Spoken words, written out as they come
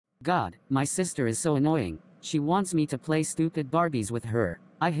God, my sister is so annoying. She wants me to play stupid Barbies with her.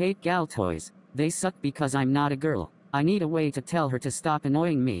 I hate gal toys. They suck because I'm not a girl. I need a way to tell her to stop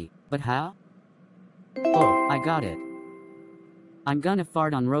annoying me, but how? Oh, I got it. I'm gonna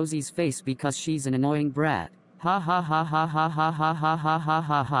fart on Rosie's face because she's an annoying brat. Ha ha ha ha ha ha ha ha ha ha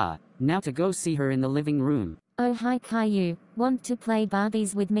ha ha. Now to go see her in the living room. Oh hi Caillou, want to play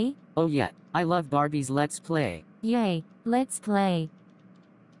Barbies with me? Oh yeah, I love Barbies, let's play. Yay, let's play.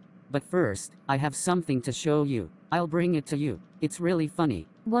 But first, I have something to show you. I'll bring it to you. It's really funny.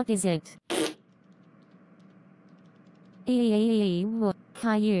 What is it?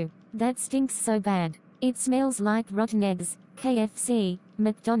 Caillou, that stinks so bad. It smells like rotten eggs, KFC,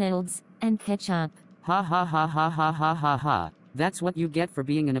 McDonald's, and ketchup. Ha ha ha ha ha ha ha ha. That's what you get for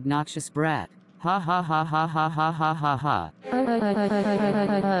being an obnoxious brat. Ha ha ha ha ha ha ha ha ha.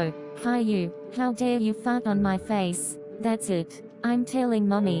 Oh, Caillou, how dare you fart on my face? That's it. I'm telling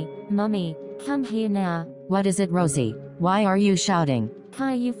Mommy. Mommy, come here now. What is it, Rosie? Why are you shouting?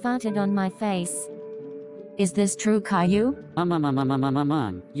 Caillou farted on my face. Is this true, Caillou?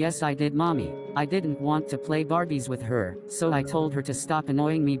 Yes, I did, Mommy. I didn't want to play Barbies with her, so I told her to stop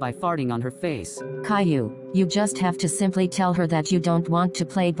annoying me by farting on her face. Caillou, you just have to simply tell her that you don't want to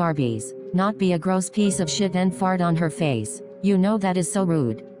play Barbies, not be a gross piece of shit and fart on her face. You know that is so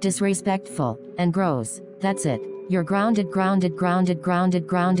rude, disrespectful, and gross. That's it. You're grounded for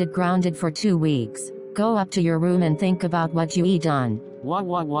 2 weeks. Go up to your room and think about what you eat on.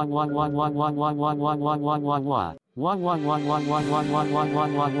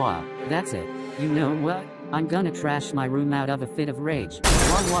 That's it. You know what? I'm gonna trash my room out of a fit of rage.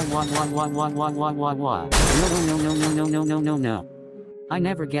 No. I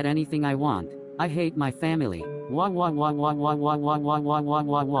never get anything I want. I hate my family. No.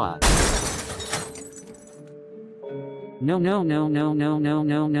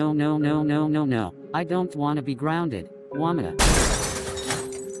 I don't want to be grounded. Wamada.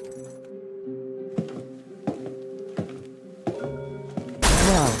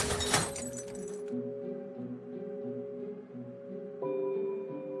 Whoa.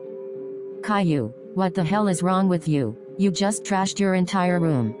 Caillou, what the hell is wrong with you? You just trashed your entire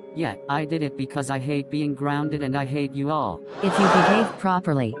room. Yeah, I did it because I hate being grounded and I hate you all. If you behaved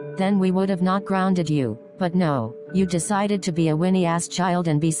properly, then we would have not grounded you. But no, you decided to be a whiny-ass child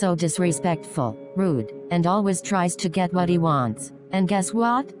and be so disrespectful, rude, and always tries to get what he wants. And guess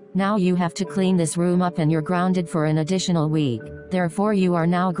what? Now you have to clean this room up and you're grounded for an additional week. Therefore you are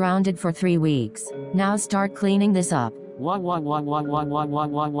now grounded for 3 weeks. Now start cleaning this up.